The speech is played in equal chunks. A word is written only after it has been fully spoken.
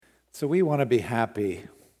So we want to be happy,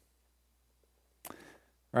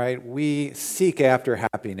 right? We seek after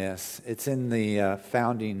happiness. It's in the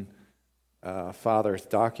founding fathers'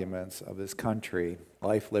 documents of this country,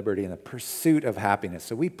 life, liberty, and the pursuit of happiness.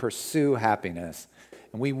 So we pursue happiness,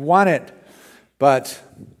 and we want it, but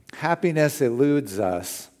happiness eludes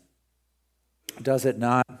us, does it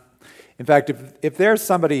not? In fact, if there's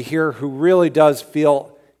somebody here who really does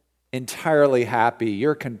feel entirely happy,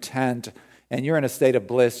 you're content, and you're in a state of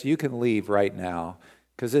bliss, you can leave right now,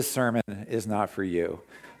 because this sermon is not for you.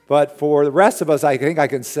 But for the rest of us, I think I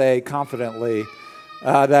can say confidently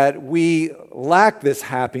that we lack this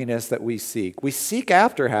happiness that we seek. We seek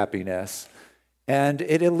after happiness, and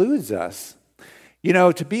it eludes us. You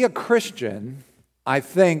know, to be a Christian, I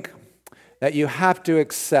think that you have to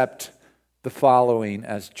accept the following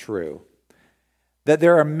as true. That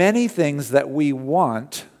there are many things that we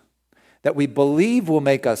want, that we believe will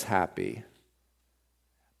make us happy,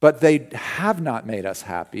 but they have not made us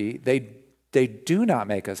happy. They do not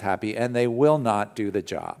make us happy, and they will not do the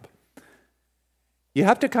job. You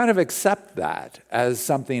have to kind of accept that as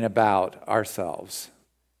something about ourselves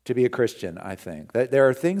to be a Christian, I think. That there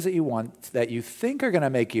are things that you want that you think are going to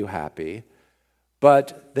make you happy,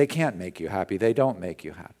 but they can't make you happy. They don't make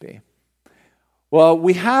you happy. Well,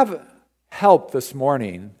 we have help this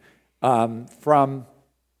morning from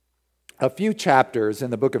a few chapters in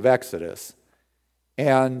the book of Exodus.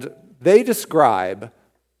 And they describe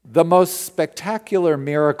the most spectacular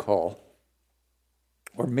miracle,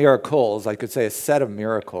 or miracles, I could say a set of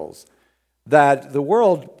miracles, that the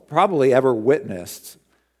world probably ever witnessed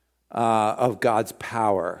of God's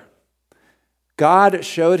power. God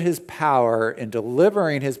showed his power in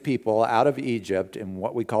delivering his people out of Egypt in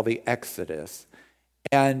what we call the Exodus.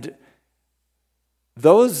 And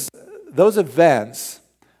those events,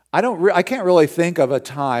 I can't really think of a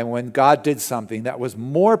time when God did something that was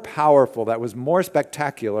more powerful, that was more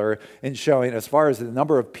spectacular in showing, as far as the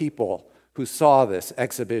number of people who saw this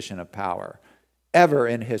exhibition of power, ever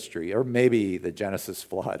in history, or maybe the Genesis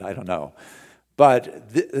flood, I don't know.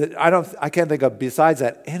 But I can't think of, besides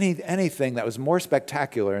that, anything that was more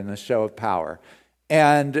spectacular in the show of power.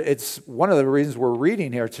 And it's one of the reasons we're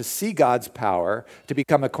reading here, to see God's power, to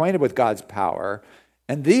become acquainted with God's power.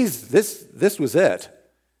 And this was it.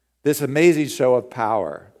 This amazing show of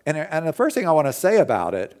power. And the first thing I want to say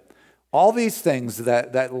about it, all these things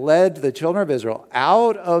that led the children of Israel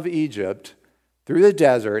out of Egypt, through the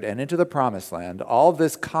desert and into the promised land, all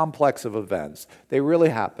this complex of events, they really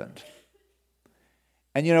happened.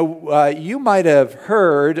 And you know, you might have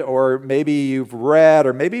heard, or maybe you've read,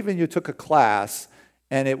 or maybe even you took a class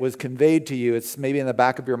and it was conveyed to you, it's maybe in the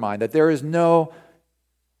back of your mind, that there is no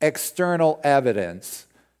external evidence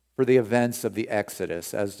for the events of the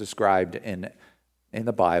Exodus as described in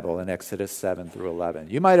the Bible in Exodus 7 through 11.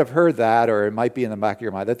 You might have heard that, or it might be in the back of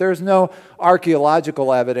your mind, that there's no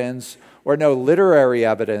archaeological evidence or no literary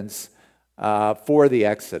evidence for the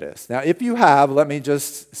Exodus. Now, if you have, let me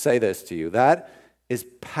just say this to you. That is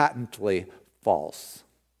patently false.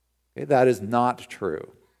 Okay? That is not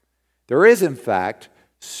true. There is, in fact,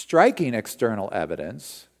 striking external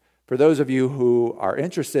evidence, for those of you who are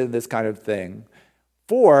interested in this kind of thing,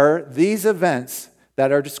 for these events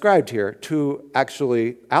that are described here to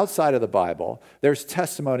actually, outside of the Bible, there's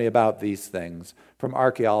testimony about these things from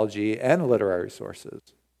archaeology and literary sources.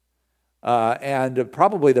 And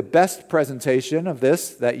probably the best presentation of this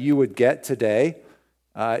that you would get today,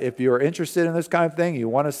 if you're interested in this kind of thing, you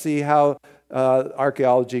want to see how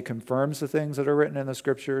archaeology confirms the things that are written in the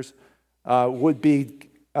scriptures, would be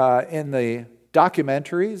in the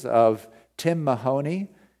documentaries of Tim Mahoney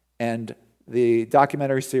and the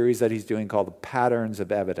documentary series that he's doing called The Patterns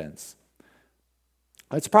of Evidence.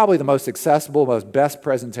 It's probably the most accessible, most best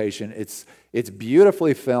presentation. It's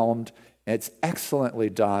beautifully filmed. It's excellently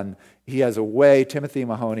done. He has a way, Timothy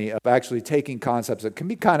Mahoney, of actually taking concepts that can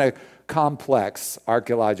be kind of complex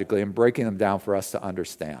archaeologically and breaking them down for us to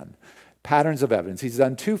understand. Patterns of Evidence. He's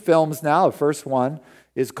done 2 films now. The first one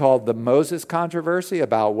is called The Moses Controversy,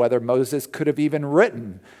 about whether Moses could have even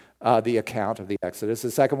written the account of the Exodus.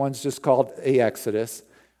 The second one's just called The Exodus.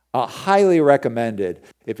 Highly recommended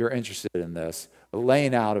if you're interested in this,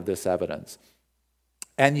 laying out of this evidence.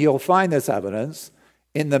 And you'll find this evidence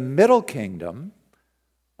in the Middle Kingdom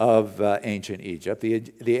of ancient Egypt.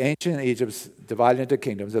 The ancient Egypt's divided into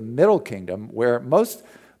kingdoms. The Middle Kingdom, where most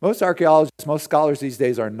archaeologists, most scholars these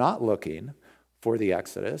days are not looking for the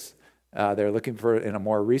Exodus. They're looking for it in a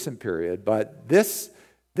more recent period. But this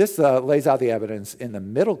lays out the evidence in the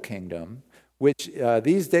Middle Kingdom, which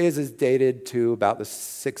these days is dated to about the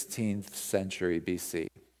 16th century BC.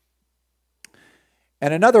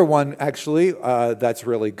 And another one, actually, that's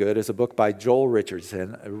really good is a book by Joel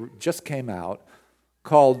Richardson. It just came out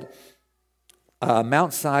called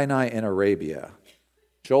Mount Sinai in Arabia.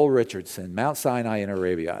 Joel Richardson, Mount Sinai in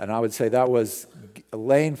Arabia. And I would say that was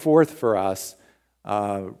laying forth for us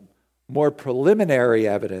more preliminary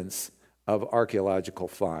evidence of archaeological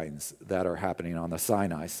finds that are happening on the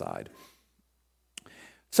Sinai side.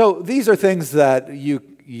 So these are things that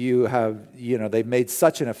you have, they've made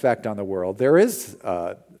such an effect on the world. There is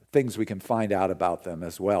things we can find out about them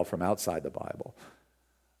as well from outside the Bible.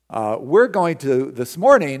 We're going to, this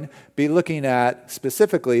morning, be looking at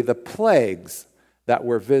specifically the plagues that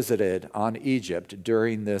were visited on Egypt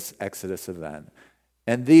during this Exodus event.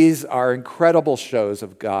 And these are incredible shows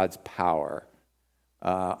of God's power,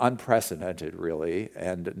 unprecedented, really,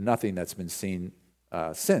 and nothing that's been seen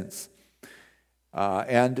since.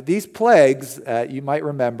 And these plagues, you might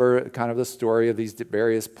remember kind of the story of these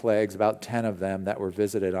various plagues, about 10 of them that were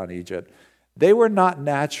visited on Egypt. They were not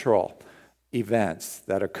natural events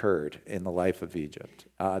that occurred in the life of Egypt.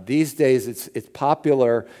 These days, it's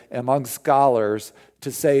popular among scholars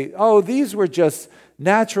to say, oh, these were just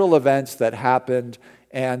natural events that happened,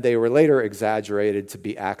 and they were later exaggerated to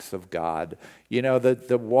be acts of God.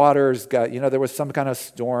 The waters got, there was some kind of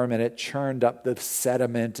storm, and it churned up the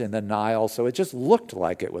sediment in the Nile, so it just looked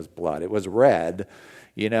like it was blood. It was red,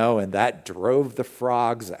 and that drove the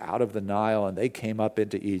frogs out of the Nile, and they came up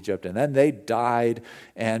into Egypt, and then they died,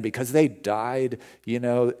 and because they died,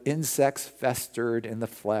 insects festered in the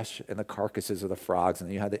flesh and the carcasses of the frogs,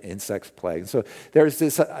 and you had the insect plague. So there's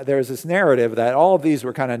this narrative that all of these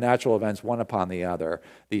were kind of natural events, one upon the other,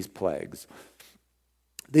 these plagues.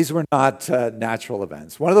 These were not natural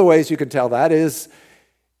events. One of the ways you can tell that is,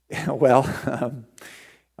 I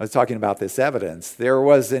was talking about this evidence. There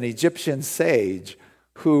was an Egyptian sage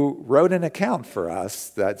who wrote an account for us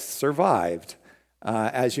that survived.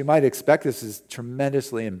 As you might expect, this is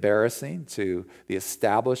tremendously embarrassing to the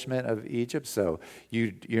establishment of Egypt, so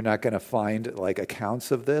you're not going to find like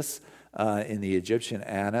accounts of this in the Egyptian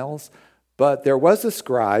annals. But there was a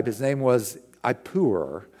scribe, his name was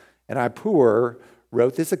Ipuwer, and Ipuwer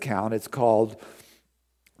wrote this account. It's called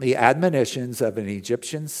The Admonitions of an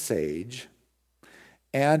Egyptian Sage,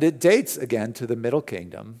 and it dates again to the Middle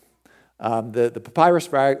Kingdom. The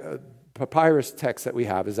papyrus text that we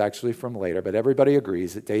have is actually from later, but everybody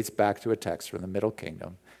agrees it dates back to a text from the Middle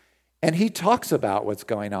Kingdom. And he talks about what's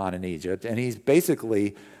going on in Egypt, and he's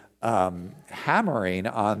basically hammering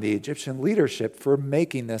on the Egyptian leadership for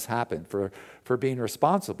making this happen, for being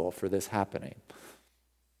responsible for this happening.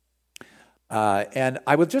 And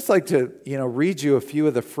I would just like to, read you a few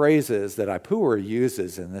of the phrases that Ipuwer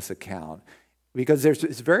uses in this account, because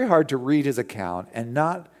it's very hard to read his account and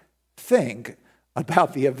not think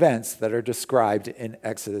about the events that are described in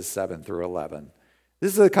Exodus 7 through 11.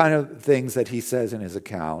 This is the kind of things that he says in his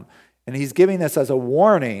account, and he's giving this as a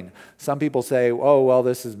warning. Some people say, oh, well,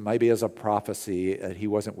 this is maybe as a prophecy, that he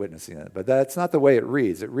wasn't witnessing it. But that's not the way it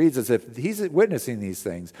reads. It reads as if he's witnessing these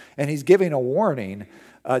things, and he's giving a warning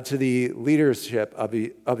to the leadership of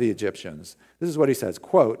the Egyptians. This is what he says,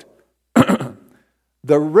 quote,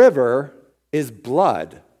 "The river is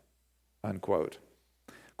blood," unquote.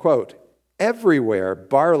 Quote, "Everywhere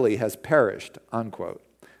barley has perished," unquote.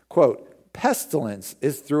 Quote, "Pestilence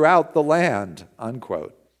is throughout the land,"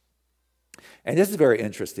 unquote. And this is very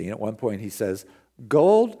interesting. At one point he says,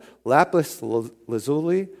 "Gold, lapis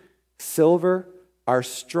lazuli, silver are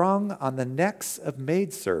strung on the necks of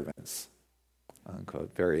maidservants,"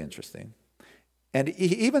 unquote. Very interesting. And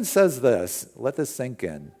he even says this, let this sink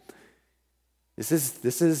in. This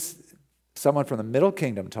is someone from the Middle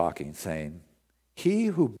Kingdom talking, saying, "He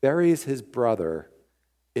who buries his brother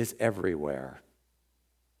is everywhere,"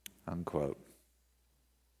 unquote.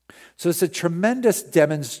 So it's a tremendous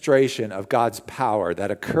demonstration of God's power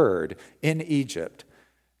that occurred in Egypt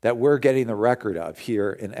that we're getting the record of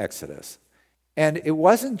here in Exodus. And it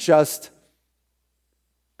wasn't just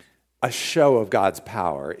a show of God's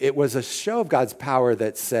power. It was a show of God's power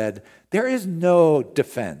that said, there is no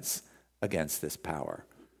defense against this power.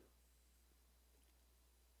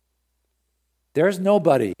 There's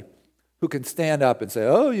nobody who can stand up and say,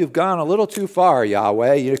 "Oh, you've gone a little too far,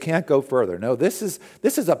 Yahweh. You can't go further." No, this is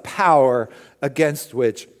a power against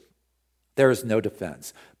which there is no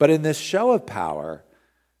defense. But in this show of power,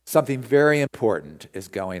 something very important is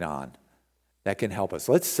going on that can help us.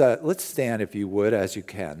 Let's stand, if you would, as you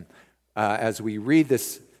can, as we read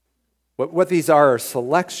this. What these are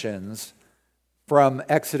selections from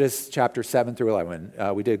Exodus chapter 7 through 11.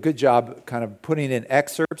 We did a good job kind of putting in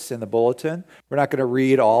excerpts in the bulletin. We're not going to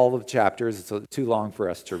read all of the chapters. It's too long for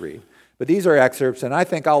us to read. But these are excerpts, and I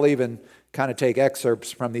think I'll even kind of take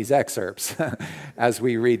excerpts from these excerpts as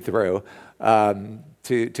we read through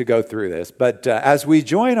to go through this. But as we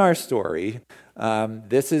join our story,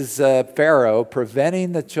 this is Pharaoh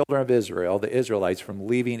preventing the children of Israel, the Israelites, from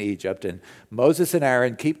leaving Egypt. And Moses and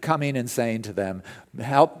Aaron keep coming and saying to them,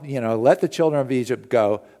 let the children of Egypt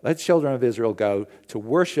go, let children of Israel go to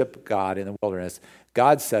worship God in the wilderness.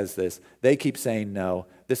 God says this. They keep saying no.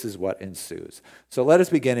 This is what ensues. So let us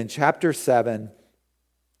begin in chapter 7,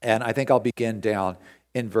 and I think I'll begin down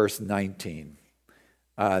in verse 19,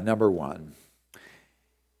 number 1.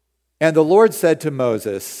 And the Lord said to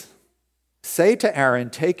Moses, say to Aaron,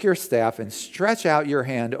 take your staff and stretch out your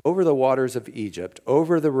hand over the waters of Egypt,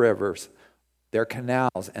 over the rivers, their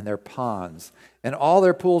canals and their ponds, and all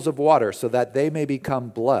their pools of water, so that they may become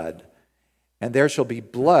blood. And there shall be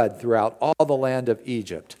blood throughout all the land of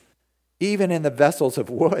Egypt, even in the vessels of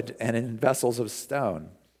wood and in vessels of stone.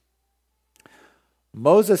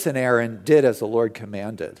 Moses and Aaron did as the Lord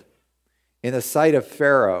commanded. In the sight of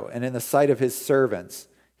Pharaoh and in the sight of his servants,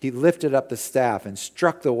 he lifted up the staff and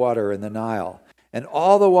struck the water in the Nile. And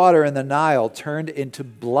all the water in the Nile turned into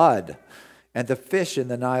blood. And the fish in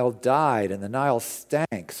the Nile died, and the Nile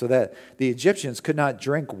stank, so that the Egyptians could not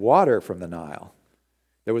drink water from the Nile.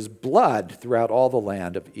 There was blood throughout all the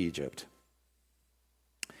land of Egypt.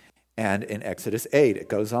 And in Exodus 8, it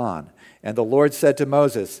goes on. And the Lord said to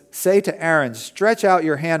Moses, say to Aaron, stretch out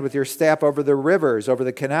your hand with your staff over the rivers, over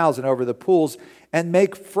the canals, and over the pools, and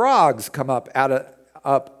make frogs come up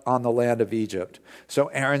on the land of Egypt. So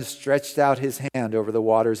Aaron stretched out his hand over the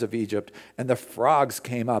waters of Egypt, and the frogs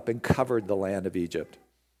came up and covered the land of Egypt.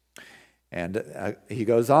 And he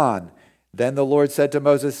goes on. Then the Lord said to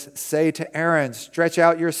Moses, say to Aaron, stretch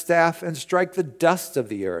out your staff and strike the dust of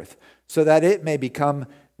the earth, so that it may become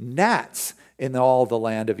gnats in all the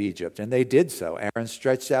land of Egypt. And they did so. Aaron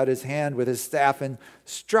stretched out his hand with his staff and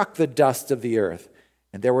struck the dust of the earth.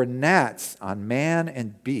 And there were gnats on man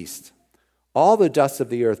and beast. All the dust of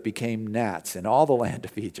the earth became gnats in all the land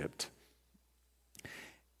of Egypt.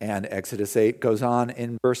 And Exodus 8 goes on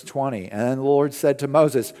in verse 20. And then the Lord said to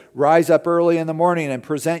Moses, rise up early in the morning and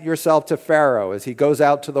present yourself to Pharaoh as he goes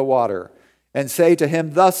out to the water. And say to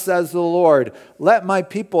him, thus says the Lord, let my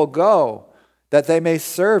people go, that they may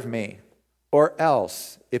serve me. Or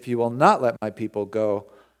else, if you will not let my people go,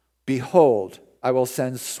 behold, I will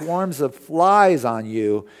send swarms of flies on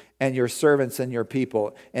you and your servants and your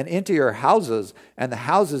people, and into your houses, and the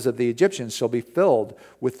houses of the Egyptians shall be filled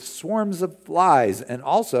with swarms of flies, and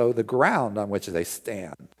also the ground on which they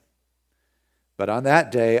stand. But on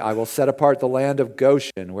that day I will set apart the land of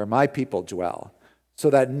Goshen, where my people dwell,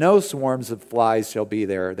 so that no swarms of flies shall be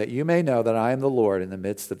there, that you may know that I am the Lord in the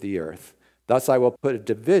midst of the earth. Thus I will put a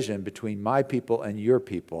division between my people and your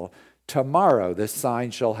people. Tomorrow this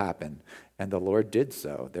sign shall happen. And the Lord did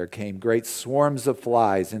so. There came great swarms of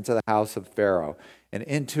flies into the house of Pharaoh and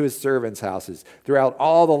into his servants' houses throughout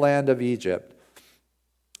all the land of Egypt.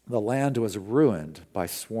 The land was ruined by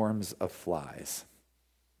swarms of flies.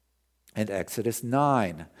 And Exodus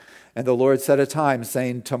 9. And the Lord set a time,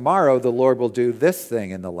 saying, tomorrow the Lord will do this thing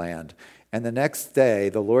in the land. And the next day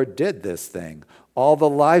the Lord did this thing. All the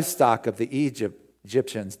livestock of the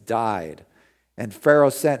Egyptians died. And Pharaoh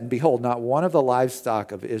sent, and behold, not one of the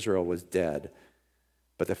livestock of Israel was dead.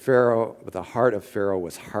 But the heart of Pharaoh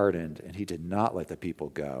was hardened, and he did not let the people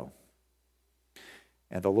go.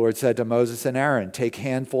 And the Lord said to Moses and Aaron, take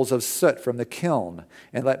handfuls of soot from the kiln,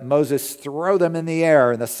 and let Moses throw them in the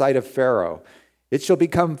air in the sight of Pharaoh. It shall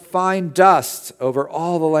become fine dust over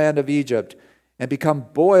all the land of Egypt, and become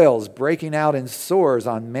boils breaking out in sores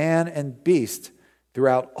on man and beast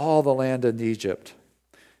throughout all the land of Egypt.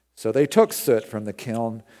 So they took soot from the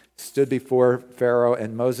kiln, stood before Pharaoh,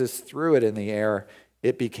 and Moses threw it in the air.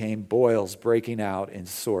 It became boils breaking out in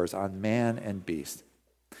sores on man and beast.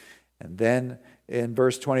 And then in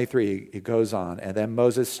verse 23, it goes on, and then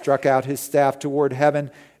Moses struck out his staff toward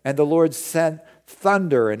heaven, and the Lord sent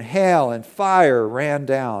thunder and hail and fire ran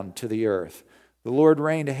down to the earth. The Lord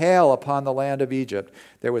rained hail upon the land of Egypt.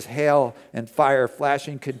 There was hail and fire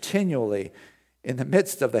flashing continually in the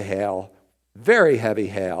midst of the hail, very heavy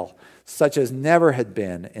hail, such as never had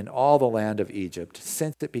been in all the land of Egypt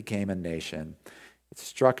since it became a nation. It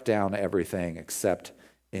struck down everything except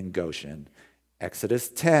in Goshen. Exodus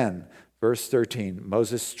 10, verse 13,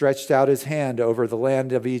 Moses stretched out his hand over the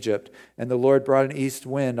land of Egypt, and the Lord brought an east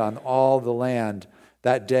wind on all the land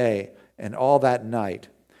that day and all that night.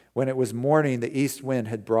 When it was morning, the east wind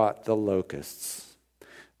had brought the locusts.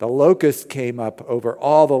 The locusts came up over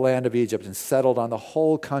all the land of Egypt and settled on the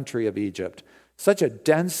whole country of Egypt. Such a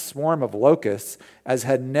dense swarm of locusts as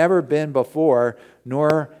had never been before,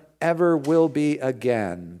 nor ever will be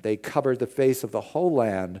again. They covered the face of the whole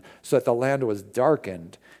land, so that the land was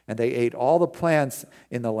darkened, and they ate all the plants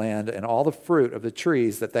in the land and all the fruit of the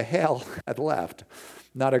trees that the hail had left.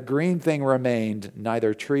 Not a green thing remained,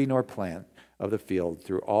 neither tree nor plant of the field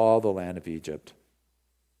through all the land of Egypt.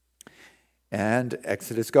 And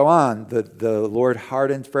Exodus go on. The Lord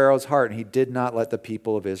hardened Pharaoh's heart, and he did not let the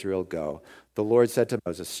people of Israel go. The Lord said to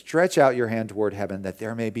Moses, stretch out your hand toward heaven, that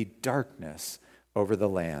there may be darkness over the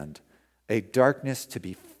land, a darkness to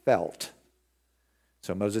be felt.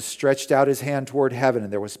 So Moses stretched out his hand toward heaven,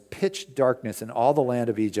 and there was pitch darkness in all the land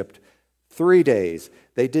of Egypt 3 days.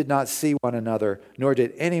 They did not see one another, nor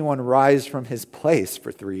did anyone rise from his place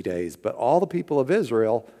for 3 days. But all the people of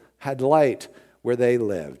Israel had light where they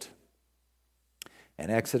lived.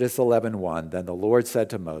 And Exodus 11:1, then the Lord said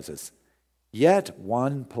to Moses, yet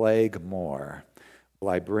one plague more will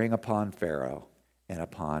I bring upon Pharaoh and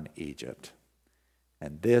upon Egypt.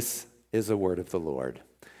 And this is the word of the Lord.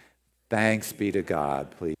 Thanks be to God.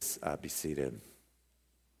 Please be seated.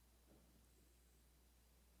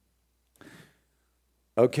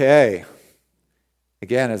 Okay.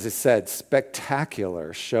 Again, as I said,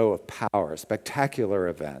 spectacular show of power, spectacular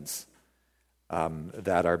events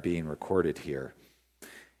that are being recorded here.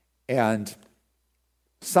 And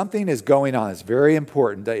something is going on. It's very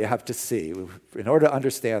important that you have to see. In order to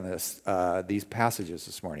understand these passages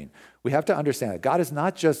this morning, we have to understand that God is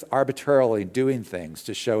not just arbitrarily doing things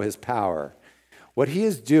to show his power. What he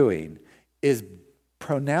is doing is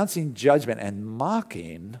pronouncing judgment and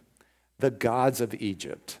mocking the gods of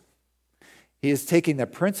Egypt. He is taking the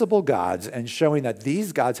principal gods and showing that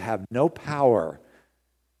these gods have no power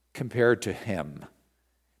compared to him.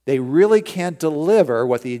 They really can't deliver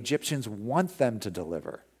what the Egyptians want them to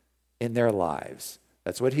deliver in their lives.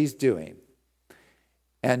 That's what he's doing.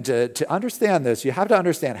 And to understand this, you have to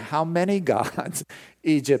understand how many gods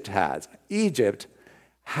Egypt has. Egypt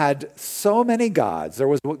had so many gods. There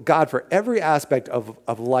was God for every aspect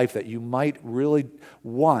of life that you might really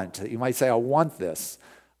want. That you might say, I want this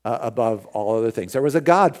above all other things. There was a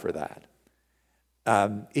God for that.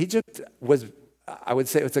 Egypt was, I would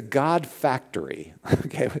say, it's a God factory.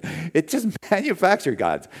 Okay, it just manufactured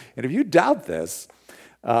gods. And if you doubt this,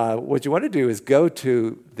 what you want to do is go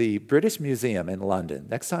to the British Museum in London.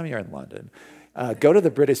 Next time you're in London, go to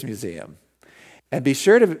the British Museum and be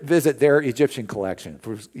sure to visit their Egyptian collection.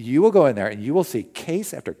 You will go in there and you will see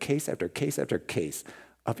case after case after case after case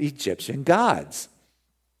of Egyptian gods.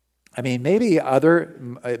 I mean, maybe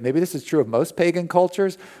this is true of most pagan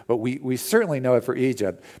cultures, but we certainly know it for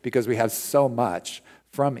Egypt because we have so much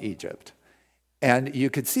from Egypt. And you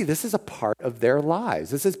could see this is a part of their lives.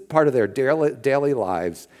 This is part of their daily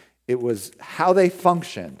lives. It was how they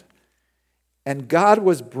functioned. And God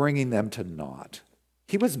was bringing them to naught.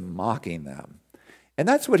 He was mocking them. And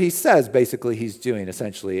that's what he says, basically, he's doing,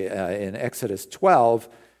 essentially, in Exodus 12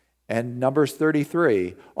 and Numbers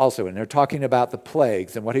 33 also. And they're talking about the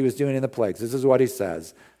plagues and what he was doing in the plagues. This is what he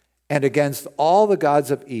says. And against all the gods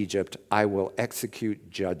of Egypt, I will execute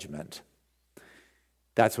judgment.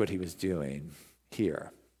 That's what he was doing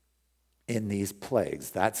here in these plagues.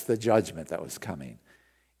 That's the judgment that was coming.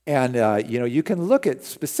 And, you can look at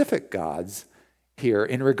specific gods here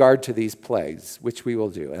in regard to these plagues, which we will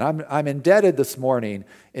do. And I'm indebted this morning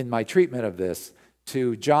in my treatment of this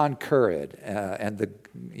to John Currid and the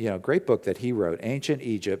great book that he wrote, Ancient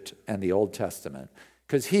Egypt and the Old Testament,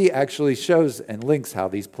 because he actually shows and links how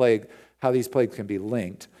these plagues can be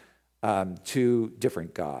linked to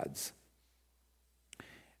different gods.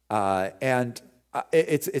 And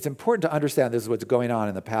it's important to understand this is what's going on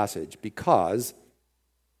in the passage, because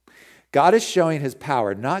God is showing his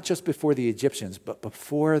power not just before the Egyptians, but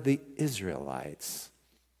before the Israelites.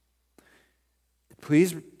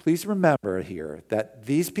 Please remember here that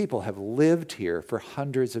these people have lived here for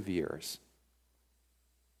hundreds of years.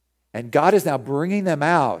 And God is now bringing them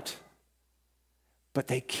out, but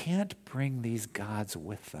they can't bring these gods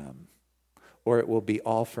with them, or it will be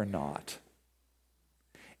all for naught.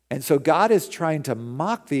 And so God is trying to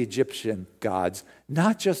mock the Egyptian gods,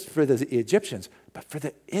 not just for the Egyptians, but for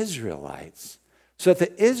the Israelites, so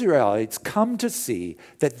that the Israelites come to see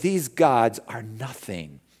that these gods are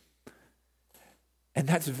nothing. And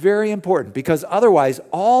that's very important, because otherwise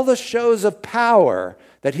all the shows of power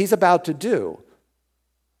that he's about to do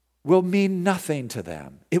will mean nothing to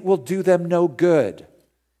them. It will do them no good.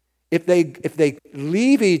 If they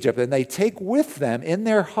leave Egypt and they take with them in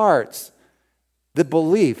their hearts the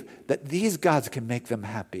belief that these gods can make them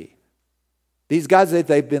happy, these gods that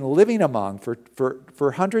they've been living among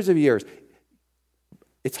for hundreds of years,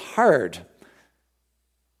 it's hard.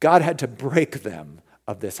 God had to break them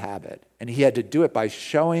of this habit. And he had to do it by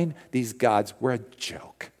showing these gods were a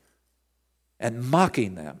joke and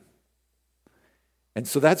mocking them. And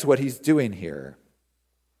so that's what he's doing here.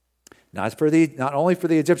 Not only for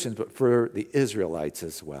the Egyptians, but for the Israelites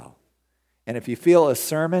as well. And if you feel a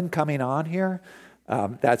sermon coming on here,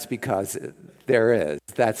 that's because there is.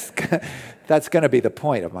 That's going to be the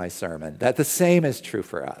point of my sermon, that the same is true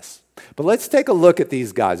for us. But let's take a look at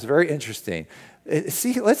these gods. Very interesting.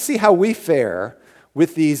 Let's see how we fare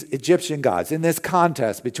with these Egyptian gods in this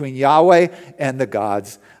contest between Yahweh and the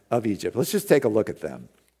gods of Egypt. Let's just take a look at them.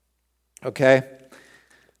 Okay?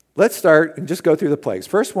 Let's start and just go through the plagues.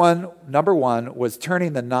 First one, number one, was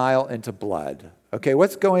turning the Nile into blood. Okay,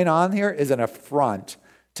 what's going on here is an affront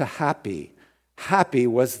to Hapi. Hapi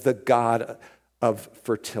was the god of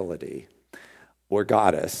fertility, or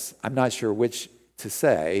goddess. I'm not sure which to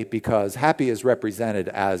say, because Hapi is represented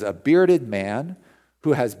as a bearded man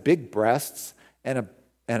who has big breasts and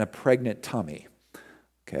a pregnant tummy.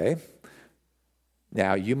 Okay?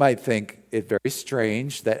 Now, you might think it very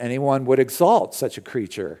strange that anyone would exalt such a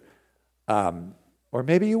creature. Or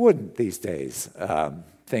maybe you wouldn't these days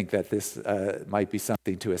think that this might be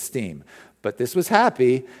something to esteem. But this was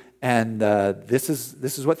Hapi, and this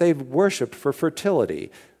is what they've worshipped for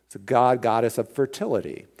fertility. It's a goddess of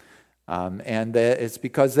fertility. And it's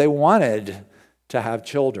because they wanted to have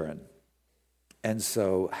children. And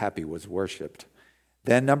so Hapi was worshipped.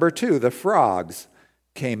 Then number two, the frogs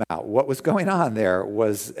came out. What was going on there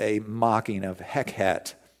was a mocking of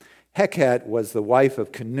Heket. Heket was the wife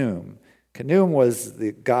of Khnum. Khnum was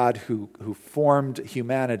the god who formed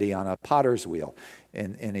humanity on a potter's wheel.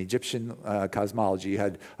 In Egyptian cosmology, you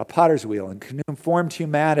had a potter's wheel, and Khnum formed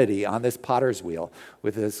humanity on this potter's wheel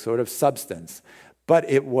with this sort of substance. But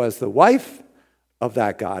it was the wife of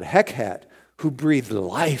that god, Heket, who breathed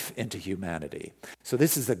life into humanity. So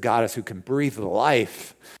this is a goddess who can breathe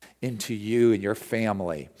life into you and your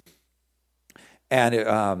family.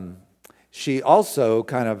 And she also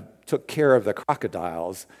kind of took care of the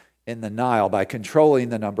crocodiles in the Nile by controlling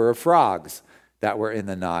the number of frogs that were in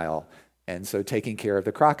the Nile, and so taking care of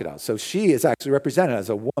the crocodiles. So she is actually represented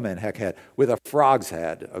as a woman, Heket, with a frog's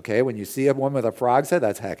head. Okay, when you see a woman with a frog's head,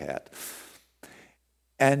 that's Heket.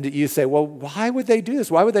 And you say, well, why would they do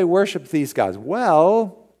this? Why would they worship these gods?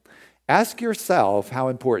 Well, ask yourself how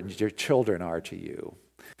important your children are to you.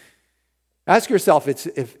 Ask yourself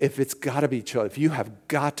if it's got to be children, if you have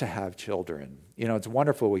got to have children. You know, it's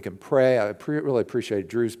wonderful we can pray. I really appreciate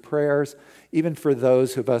Drew's prayers, even for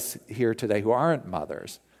those of us here today who aren't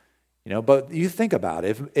mothers. You know, but you think about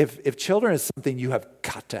it. If children is something you have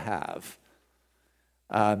got to have,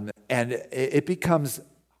 and it becomes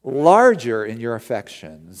larger in your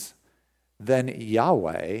affections than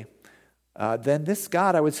Yahweh, then this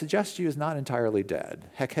God, I would suggest to you, is not entirely dead.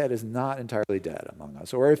 Heket is not entirely dead among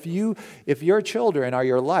us. Or if your children are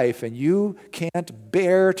your life and you can't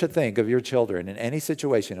bear to think of your children in any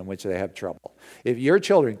situation in which they have trouble, if your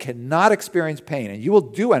children cannot experience pain and you will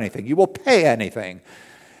do anything, you will pay anything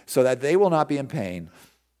so that they will not be in pain,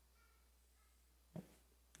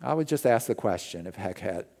 I would just ask the question if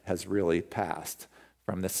Heket has really passed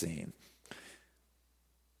from the scene.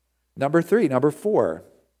 Number four,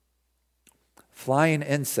 flying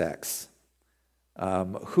insects.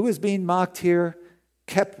 Who is being mocked here?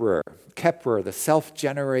 Kheprer, the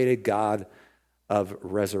self-generated god of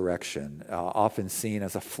resurrection, often seen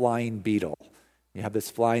as a flying beetle. You have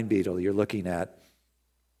this flying beetle, you're looking at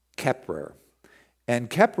Kheprer. And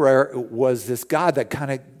Kheprer was this god that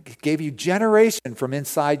kind of gave you generation from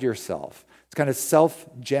inside yourself. It's kind of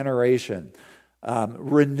self-generation,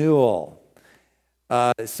 renewal.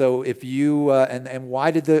 So if you, and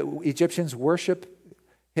why did the Egyptians worship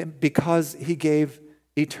him? Because he gave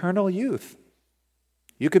eternal youth.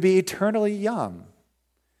 You could be eternally young.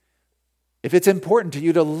 If it's important to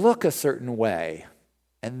you to look a certain way,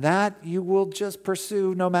 and that you will just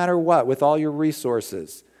pursue no matter what with all your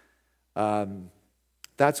resources,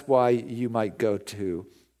 that's why you might go to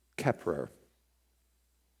Kheprer.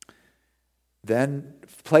 Then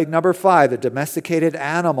plague number 5, the domesticated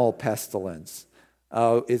animal pestilence.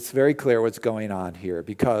 It's very clear what's going on here,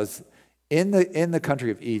 because in the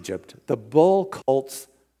country of Egypt, the bull cults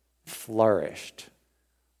flourished.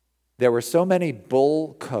 There were so many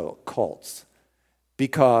bull cults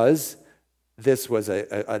because this was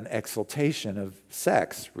an exaltation of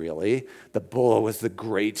sex, really. The bull was the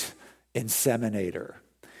great inseminator.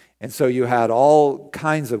 And so you had all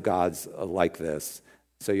kinds of gods like this.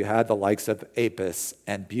 So you had the likes of Apis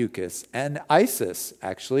and Bucus and Isis,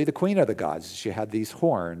 actually, the queen of the gods. She had these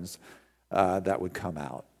horns that would come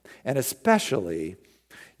out. And especially,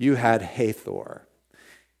 you had Hathor.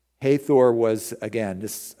 Hathor was, again,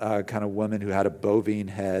 this kind of woman who had a bovine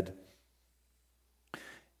head,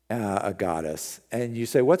 a goddess. And you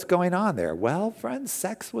say, what's going on there? Well, friends,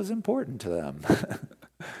 sex was important to them.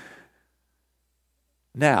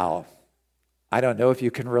 Now, I don't know if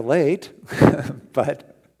you can relate,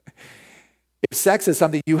 but if sex is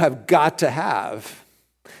something you have got to have,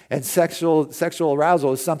 and sexual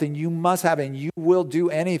arousal is something you must have, and you will do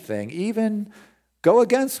anything, even go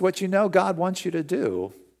against what you know God wants you to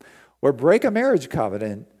do, or break a marriage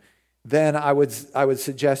covenant, then I would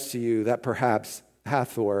suggest to you that perhaps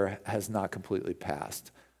Hathor has not completely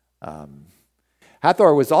passed.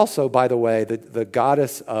 Hathor was also, by the way, the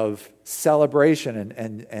goddess of celebration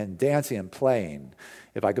and dancing and playing,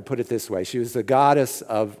 if I could put it this way. She was the goddess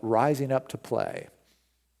of rising up to play.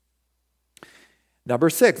 Number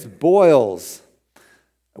 6, boils,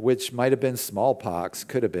 which might have been smallpox,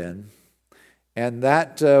 could have been. And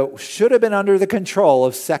that should have been under the control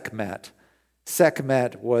of Sekhmet.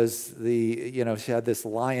 Sekhmet was she had this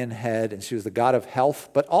lion head, and she was the god of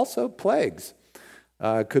health, but also plagues.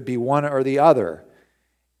 Could be one or the other.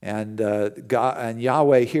 And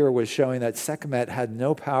Yahweh here was showing that Sekhmet had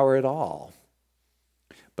no power at all.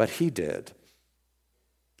 But he did.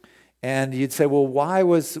 And you'd say, well, why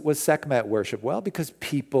was Sekhmet worship? Well, because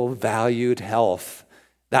people valued health.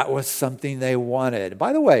 That was something they wanted.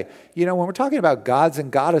 By the way, when we're talking about gods and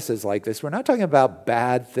goddesses like this, we're not talking about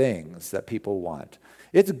bad things that people want.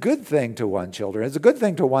 It's a good thing to want children. It's a good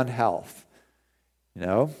thing to want health.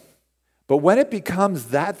 But when it becomes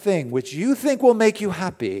that thing which you think will make you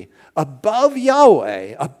happy, above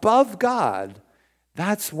Yahweh, above God,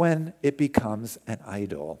 that's when it becomes an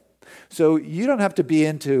idol. So you don't have to be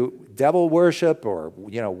into devil worship or,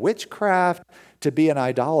 witchcraft to be an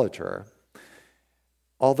idolater.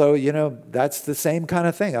 Although, that's the same kind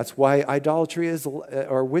of thing. That's why idolatry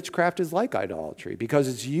or witchcraft is like idolatry, because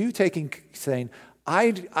it's you saying,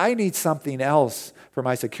 I need something else for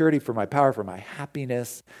my security, for my power, for my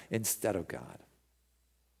happiness, instead of God.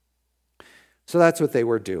 So that's what they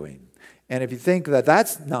were doing. And if you think that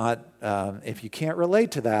that's not, if you can't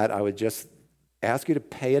relate to that, I would just ask you to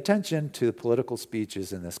pay attention to the political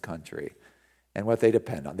speeches in this country and what they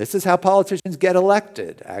depend on. This is how politicians get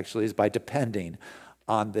elected, actually, is by depending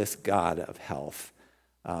on this God of health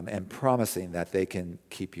and promising that they can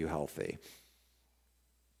keep you healthy.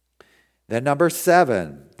 Then number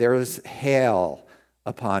 7, there was hail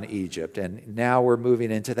upon Egypt. And now we're moving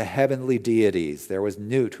into the heavenly deities. There was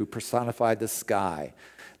Nut, who personified the sky.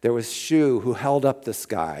 There was Shu, who held up the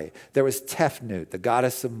sky. There was Tefnut, the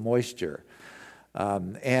goddess of moisture.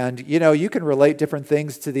 And you can relate different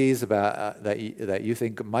things to these about that you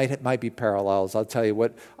think might be parallels. I'll tell you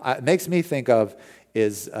what it makes me think of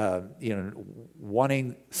is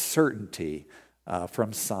wanting certainty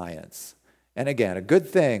from science. And again, a good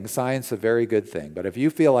thing, science a very good thing. But if you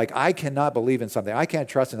feel like I cannot believe in something, I can't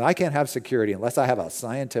trust in, I can't have security unless I have a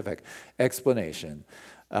scientific explanation,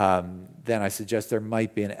 then I suggest there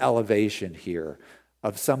might be an elevation here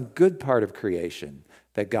of some good part of creation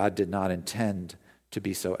that God did not intend to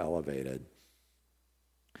be so elevated.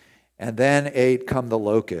 And then 8 come the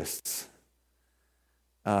locusts.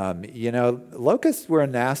 Locusts were a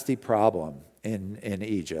nasty problem in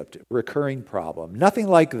Egypt, recurring problem. Nothing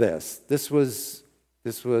like this. This was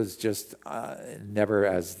just never,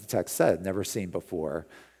 as the text said, never seen before.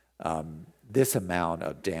 This amount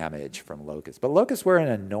of damage from locusts. But locusts were an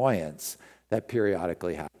annoyance that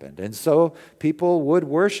periodically happened. And so people would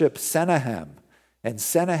worship Sennacherib. And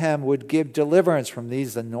Sennacherib would give deliverance from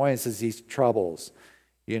these annoyances, these troubles,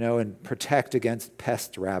 and protect against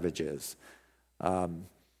pest ravages.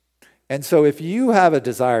 And so if you have a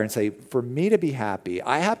desire and say, for me to be happy,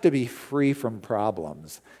 I have to be free from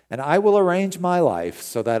problems, and I will arrange my life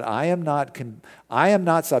so that I am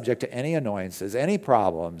not subject to any annoyances, any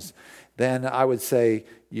problems, then I would say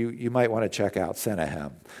you might want to check out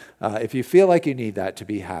Sennacherib. If you feel like you need that to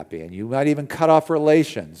be happy, and you might even cut off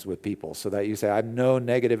relations with people so that you say, I have no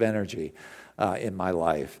negative energy in my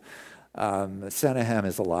life. Sennacherib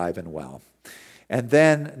is alive and well. And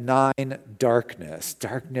then 9, darkness.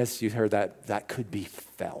 Darkness, you heard that could be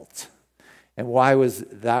felt. And why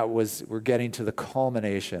we're getting to the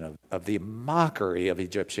culmination of the mockery of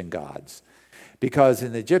Egyptian gods. Because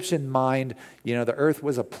in the Egyptian mind, the earth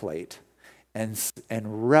was a plate. And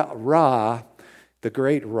Ra, the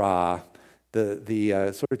great Ra,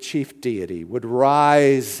 the sort of chief deity, would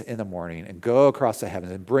rise in the morning and go across the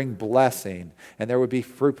heavens and bring blessing, and there would be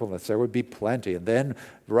fruitfulness, there would be plenty, and then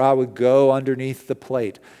Ra would go underneath the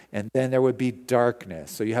plate, and then there would be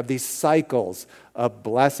darkness. So you have these cycles of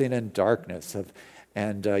blessing and darkness, of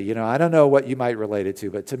And, I don't know what you might relate it to,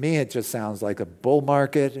 but to me, it just sounds like a bull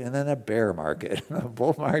market and then a bear market, a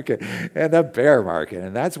bull market and a bear market.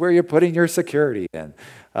 And that's where you're putting your security in,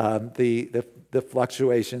 the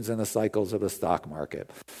fluctuations and the cycles of the stock market.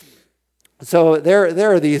 So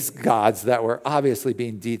there are these gods that were obviously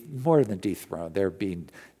being more than dethroned. They're being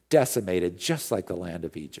decimated, just like the land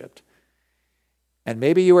of Egypt. And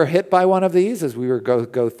maybe you were hit by one of these as we were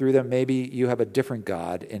go through them. Maybe you have a different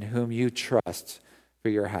God in whom you trust for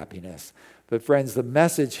your happiness. But friends, the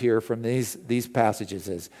message here from these passages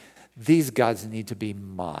is these gods need to be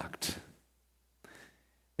mocked.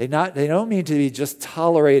 They don't mean to be just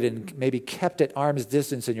tolerated and maybe kept at arm's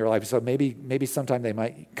distance in your life. So maybe sometime they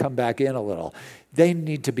might come back in a little. They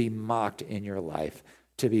need to be mocked in your life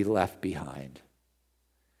to be left behind.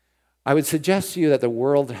 I would suggest to you that the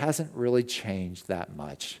world hasn't really changed that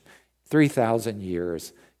much. 3,000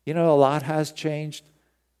 years. A lot has changed,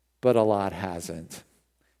 but a lot hasn't.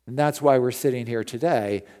 And that's why we're sitting here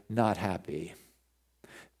today not happy,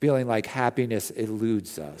 feeling like happiness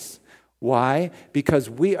eludes us. Why? Because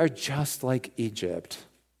we are just like Egypt.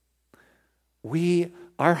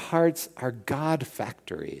 Our hearts are God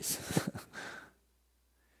factories.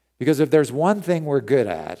 Because if there's one thing we're good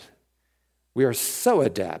at, we are so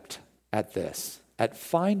adept at this, at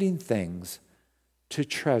finding things to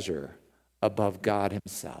treasure above God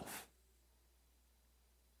himself.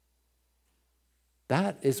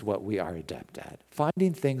 That is what we are adept at,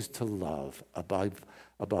 finding things to love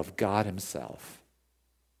above God himself.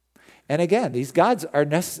 And again, these gods are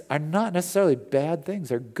not necessarily bad things.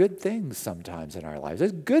 They're good things sometimes in our lives.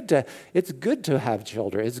 It's good to have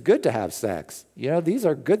children. It's good to have sex. These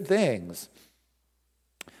are good things.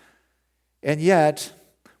 And yet,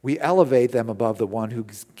 we elevate them above the one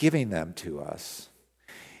who's giving them to us.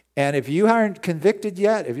 And if you aren't convicted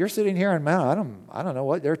yet, if you're sitting here and, man, I don't know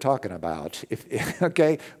what they're talking about.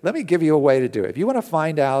 Okay, let me give you a way to do it. If you want to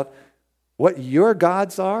find out what your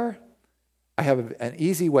gods are, I have an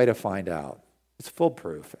easy way to find out. It's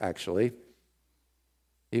foolproof, actually.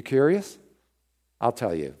 You curious? I'll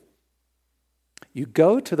tell you. You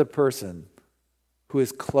go to the person who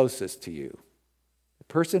is closest to you, the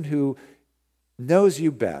person who knows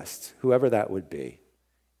you best, whoever that would be,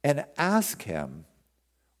 and ask him,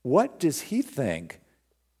 what does he think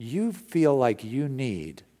you feel like you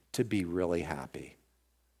need to be really happy?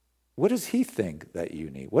 What does he think that you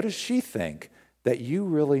need? What does she think that you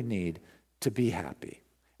really need to be happy?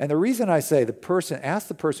 And the reason I say ask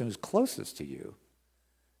the person who's closest to you.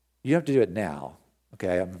 You have to do it now,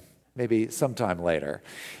 okay? Maybe sometime later.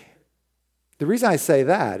 The reason I say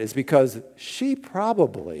that is because she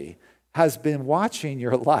probably has been watching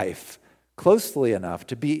your life closely enough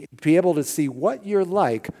to be able to see what you're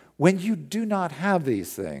like when you do not have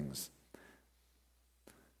these things.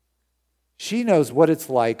 She knows what it's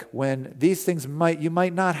like when these things you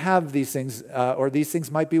might not have these things, or these things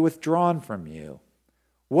might be withdrawn from you.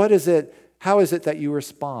 How is it that you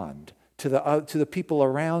respond to the people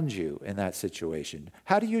around you in that situation?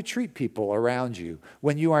 How do you treat people around you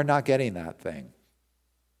when you are not getting that thing?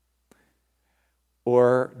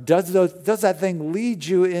 Or does that thing lead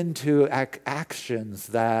you into actions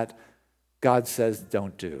that God says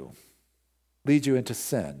don't do? Lead you into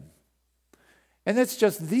sin? And it's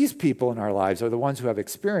just these people in our lives are the ones who have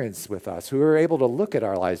experience with us, who are able to look at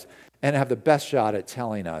our lives and have the best shot at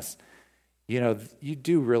telling us, you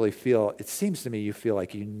do really feel, it seems to me you feel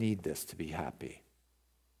like you need this to be happy.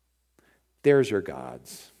 There's your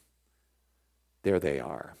gods. There they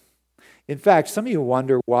are. In fact, some of you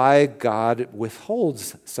wonder why God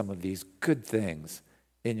withholds some of these good things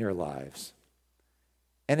in your lives.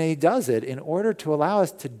 And he does it in order to allow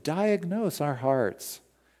us to diagnose our hearts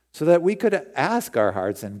so that we could ask our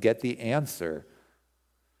hearts and get the answer.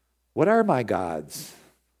 What are my gods?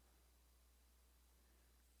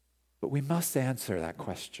 But we must answer that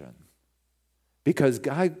question. Because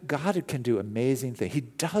God can do amazing things. He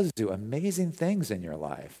does do amazing things in your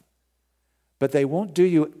life. But they won't do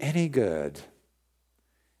you any good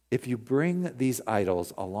if you bring these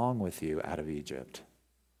idols along with you out of Egypt.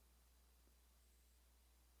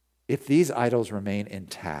 If these idols remain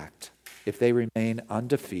intact, if they remain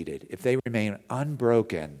undefeated, if they remain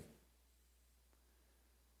unbroken,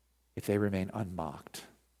 if they remain unmocked.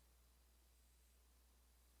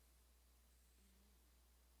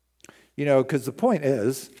 Because the point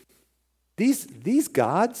is, these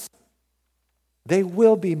gods, they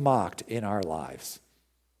will be mocked in our lives.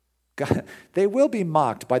 God, they will be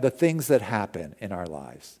mocked by the things that happen in our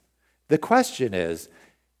lives. The question is,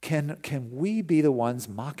 can we be the ones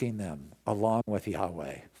mocking them along with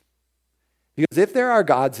Yahweh? Because if there are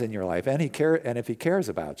gods in your life, and if he cares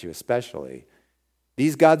about you especially,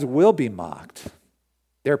 These gods will be mocked.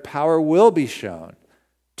 Their power will be shown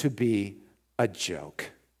to be a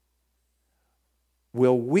joke.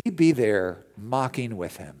 Will we be there mocking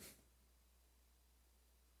with him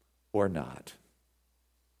or not?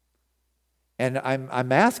 And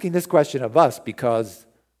I'm asking this question of us because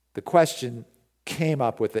the question came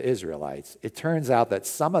up with the Israelites. It turns out that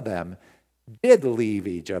some of them did leave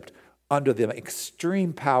Egypt under the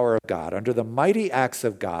extreme power of God, under the mighty acts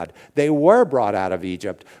of God. They were brought out of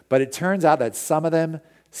Egypt, but it turns out that some of them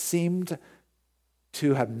seemed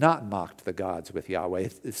to have not mocked the gods with Yahweh.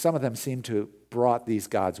 Some of them seem to have brought these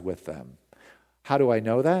gods with them. How do I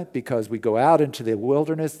know that? Because we go out into the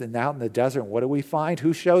wilderness and out in the desert, and what do we find?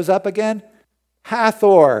 Who shows up again?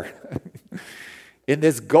 Hathor, in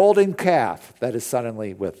this golden calf that is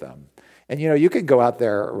suddenly with them. And you can go out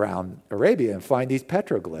there around Arabia and find these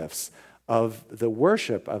petroglyphs of the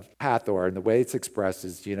worship of Hathor, and the way it's expressed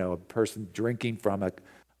is, a person drinking from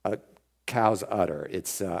a cow's udder.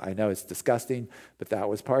 It's I know it's disgusting, but that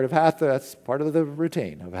was part of Hathor. That's part of the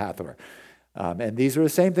routine of Hathor. And these are the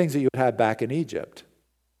same things that you would have back in Egypt.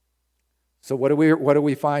 So what are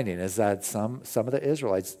we finding is that some of the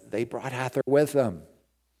Israelites, they brought Hathor with them.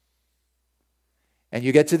 And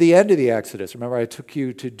you get to the end of the Exodus. Remember, I took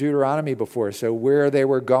you to Deuteronomy before, so where they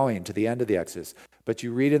were going to the end of the Exodus. But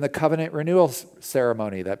you read in the covenant renewal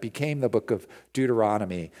ceremony that became the book of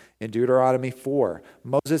Deuteronomy, in Deuteronomy 4.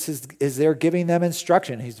 Moses is there giving them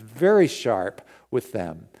instruction. He's very sharp with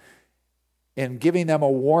them in giving them a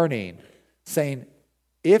warning, saying,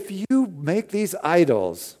 if you make these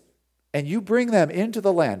idols and you bring them into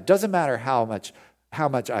the land, doesn't matter how much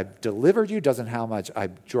I've delivered you, doesn't how much I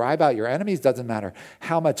drive out your enemies, doesn't matter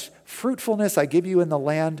how much fruitfulness I give you in the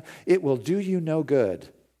land, it will do you no good.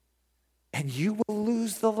 And you will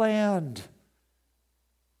lose the land.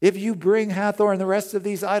 If you bring Hathor and the rest of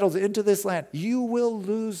these idols into this land, you will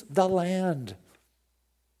lose the land.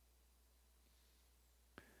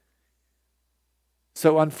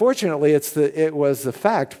 So unfortunately, it was the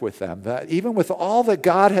fact with them that even with all that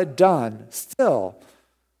God had done, still,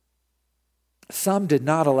 some did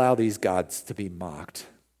not allow these gods to be mocked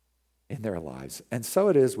in their lives. And so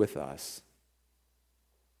it is with us.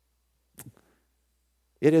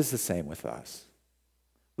 It is the same with us.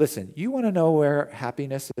 Listen, you want to know where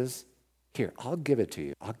happiness is? Here, I'll give it to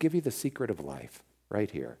you. I'll give you the secret of life right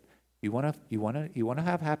here. You want to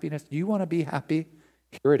have happiness? You want to be happy?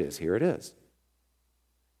 Here it is. Here it is.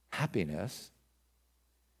 Happiness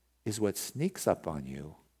is what sneaks up on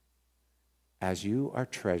you as you are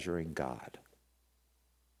treasuring God.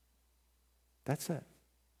 That's it.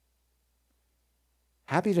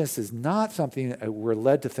 Happiness is not something we're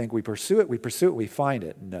led to think we pursue it, we find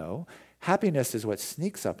it. No. Happiness is what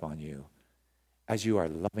sneaks up on you as you are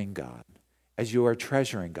loving God, as you are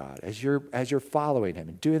treasuring God, as you're following him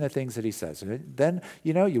and doing the things that he says. And then,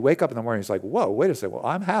 you wake up in the morning, it's like, whoa, wait a second, well,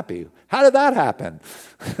 I'm happy. How did that happen?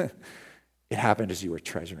 It happened as you were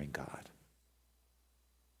treasuring God.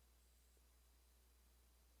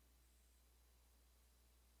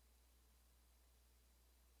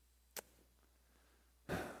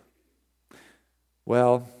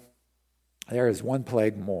 Well, there is one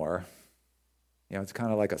plague more. It's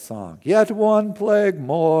kind of like a song. Yet one plague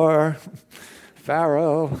more,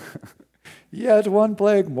 Pharaoh. Yet one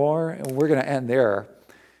plague more. And we're going to end there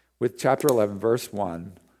with chapter 11, verse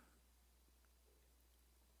 1.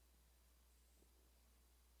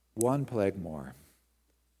 One plague more.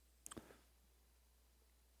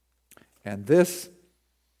 And this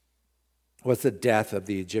was the death of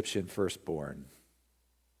the Egyptian firstborn.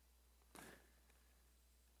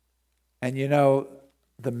 And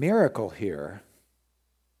the miracle here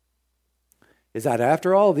is that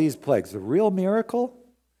after all these plagues, the real miracle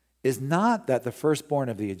is not that the firstborn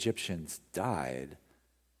of the Egyptians died.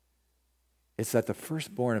 It's that the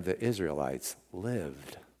firstborn of the Israelites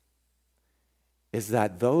lived. Is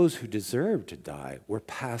that those who deserved to die were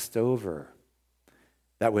passed over.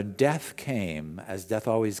 That when death came, as death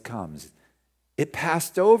always comes, it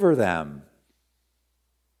passed over them.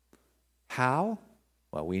 How?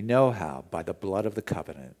 Well, we know how, by the blood of the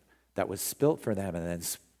covenant that was spilt for them and then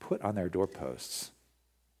put on their doorposts,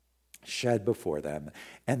 shed before them.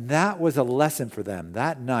 And that was a lesson for them.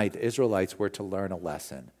 That night, the Israelites were to learn a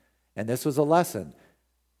lesson. And this was a lesson.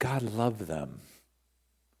 God loved them.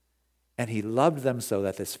 And he loved them so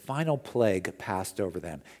that this final plague passed over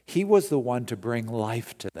them. He was the one to bring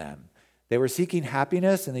life to them. They were seeking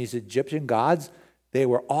happiness, and these Egyptian gods, they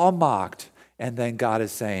were all mocked. And then God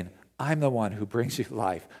is saying, I'm the one who brings you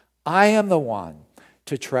life. I am the one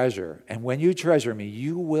to treasure. And when you treasure me,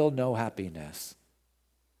 you will know happiness.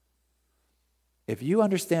 If you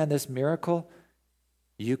understand this miracle,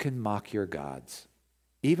 You can mock your gods.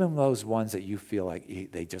 Even those ones that you feel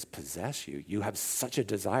like they just possess you. You have such a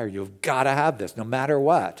desire. You've got to have this no matter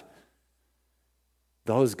what.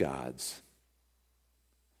 Those gods.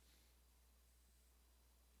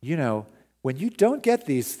 You know, when you don't get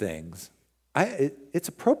these things, it's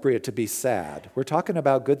appropriate to be sad. We're talking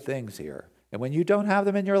about good things here. And when you don't have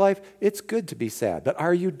them in your life, it's good to be sad. But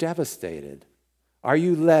are you devastated? Are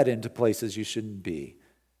you led into places you shouldn't be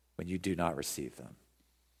when you do not receive them?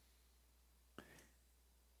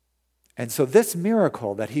 And so this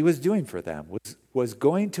miracle that he was doing for them was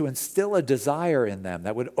going to instill a desire in them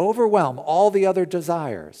that would overwhelm all the other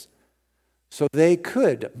desires so they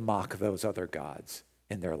could mock those other gods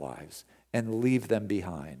in their lives and leave them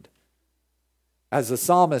behind. As the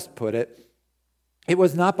psalmist put it, it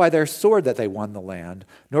was not by their sword that they won the land,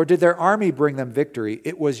 nor did their army bring them victory.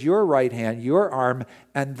 It was your right hand, your arm,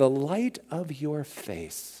 and the light of your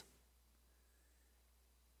face.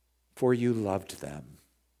 For you loved them.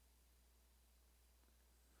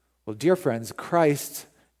 Well, dear friends, Christ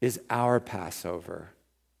is our Passover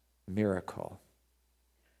miracle.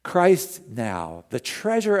 Christ now, the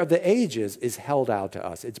treasure of the ages, is held out to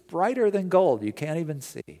us. It's brighter than gold. You can't even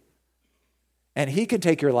see. And he can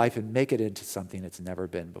take your life and make it into something it's never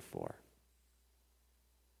been before.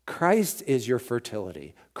 Christ is your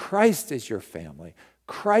fertility. Christ is your family.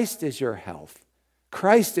 Christ is your health.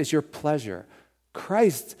 Christ is your pleasure.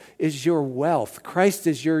 Christ is your wealth. Christ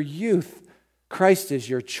is your youth. Christ is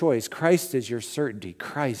your choice. Christ is your certainty.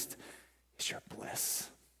 Christ is your bliss.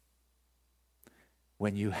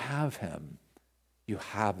 When you have him, you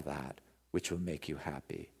have that which will make you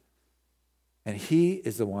happy. And he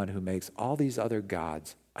is the one who makes all these other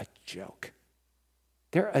gods a joke.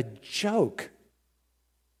 They're a joke.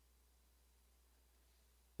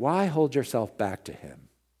 Why hold yourself back to him?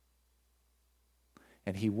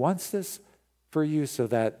 And he wants this for you so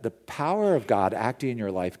that the power of God acting in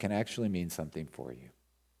your life can actually mean something for you.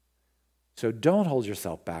 So don't hold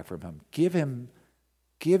yourself back from him. Give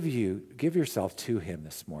yourself to him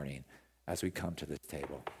this morning as we come to this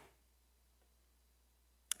table.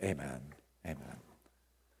 Amen. Amen.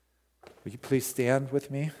 Will you please stand with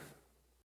me?